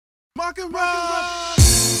Markandrobtv.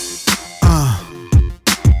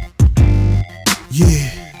 Yeah.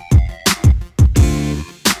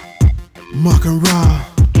 Markandrobtv.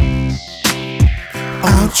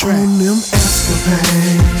 Out on them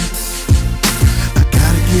escapades. I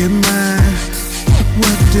gotta get mine.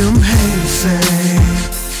 What them haters say.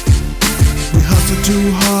 We hustle too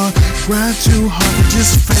hard, grind too hard to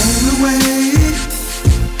just fade away.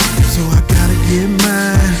 So I gotta get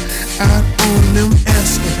mine. Out on them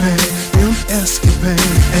escapades.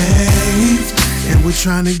 And we're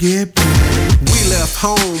trying to get paid. We left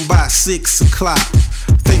home by 6 o'clock,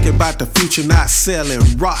 thinking about the future, not selling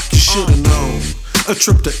rock. You should've known. A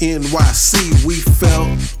trip to NYC, we felt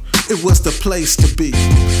it was the place to be. 2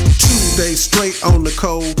 days straight on the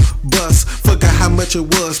cold bus. Forgot how much it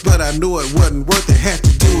was, but I knew it wasn't worth it. Had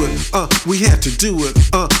to do it, we had to do it,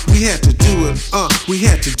 we had to do it, we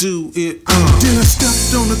had to do it, Then I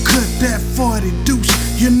stepped on the cut, that 40 deuce,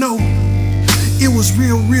 you know, it was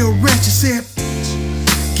real ratchet. Said,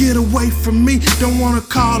 get away from me, don't wanna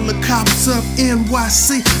call the cops up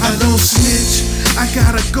NYC. I don't snitch, I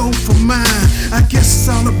gotta go for mine. I guess it's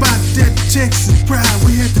all about that Texas pride.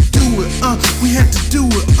 We had to do it, we had to do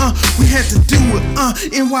it, we had to do it,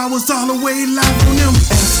 NY was all the way live on them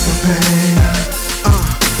escapades.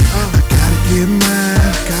 I gotta get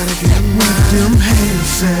mine, what them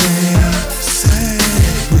haters say.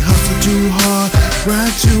 We hustle too hard,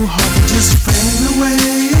 grind too hard to just fade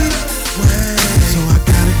away. So I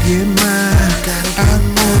gotta get mine, out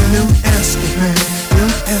on them escapades.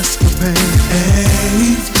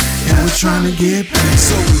 And we're trying to get paid.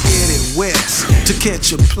 So we headed west to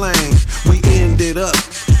catch a plane. We ended up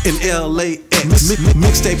in LAX,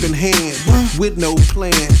 mixtape in hand, with no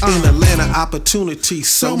plan. In Atlanta, opportunity,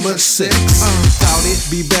 so much sex. Thought it'd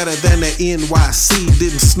be better than the NYC.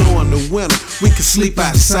 Didn't snow in the winter, we could sleep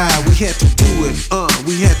outside. We had to do it,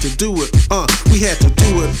 we had to do it, we had to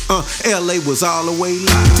do it. LA was all the way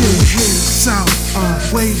live. Then we headed south,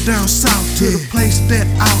 way down south to the place that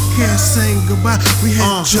outcasts sang goodbye. We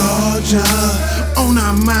had Georgia on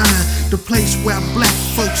our mind, the place where black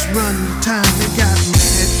folks run the time. They got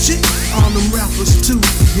mad chicks, all them rappers too.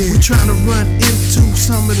 We tryna run into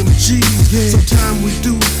some of them G's. Sometimes we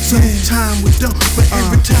do, sometimes we don't. But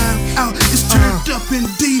every time out, it's turned up in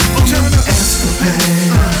deep on them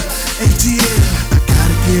escapades. ATL, I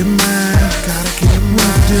gotta get mine,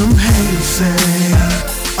 what them haters say.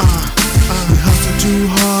 We hustle too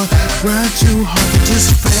hard, grind too hard to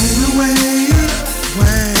just fade away.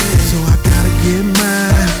 So I gotta get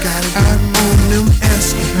mine, out on them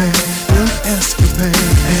escapades.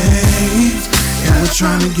 And we're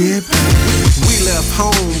trying to get paid. We left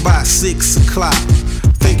home by 6 o'clock,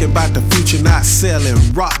 thinking about the future, not selling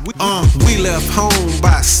rock. We left home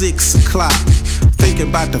by 6 o'clock, thinking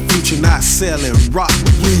about the future, not selling rock.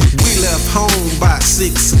 We left home by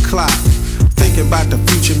 6 o'clock, thinking about the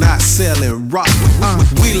future, not selling rock.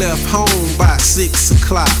 We left home by 6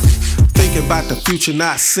 o'clock, thinking about the future,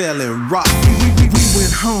 not selling rock. We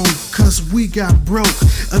went home cause we got broke.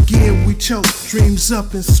 Again we choked, dreams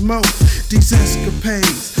up in smoke. These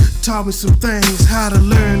escapades taught me some things, how to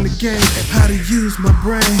learn the game, how to use my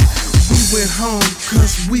brain. We went home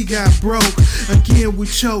cause we got broke. Again we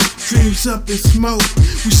choked, dreams up in smoke.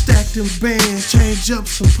 We stacked them bands, change up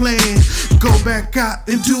some plans, go back out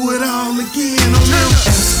and do it all again on them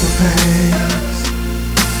escapades.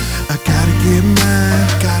 I gotta get mine,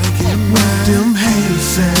 what them haters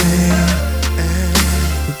say.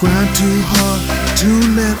 We grind too hard to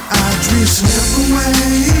let our dreams slip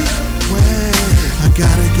away. I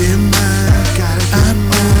gotta get mine, out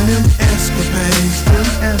on them escapades.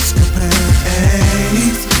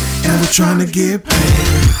 And we're trying to get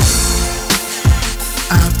paid.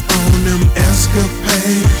 Out on them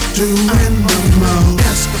escapades, doing no